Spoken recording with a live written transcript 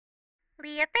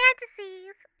Leah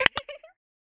Fantasies.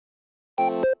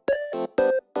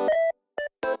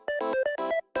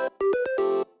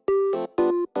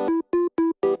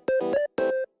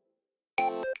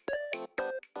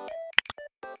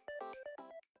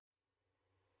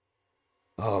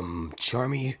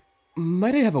 Charmy,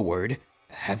 might I have a word?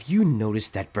 Have you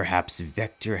noticed that perhaps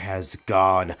Vector has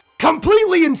gone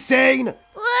completely insane?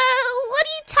 Whoa, what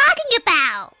are you talking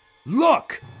about?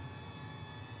 Look!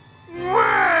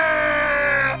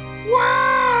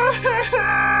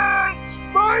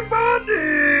 My money!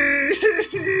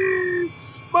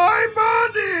 My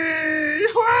money!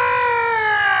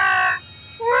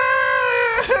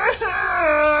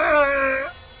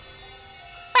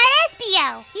 But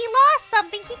Espio, he lost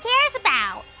something he cares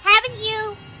about. Haven't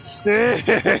you?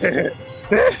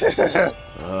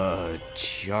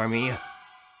 Charmy?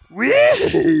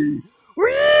 Wee!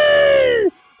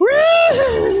 Wee! Wee!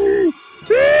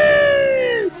 Wee!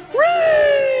 Wee!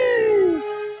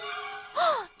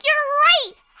 You're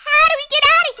right! How do we get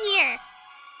out of here?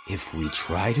 If we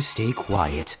try to stay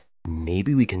quiet,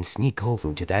 maybe we can sneak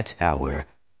over to that tower.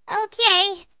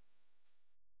 Okay.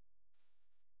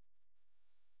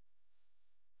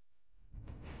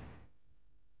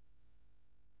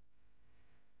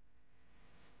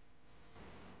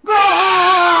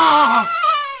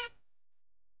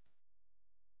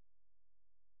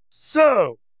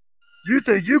 So, you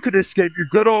think you could escape your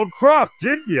good old croc,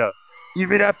 didn't ya?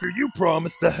 Even after you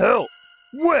promised to help.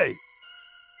 Wait!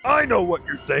 I know what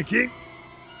you're thinking.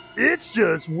 It's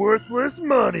just worthless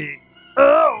money.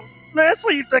 Oh, let's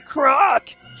leave the croc.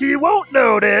 He won't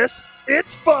notice.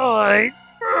 It's fine.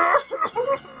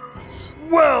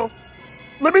 Well,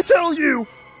 let me tell you,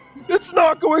 it's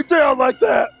not going down like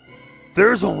that.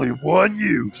 There's only one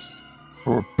use.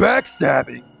 For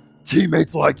backstabbing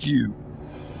teammates like you.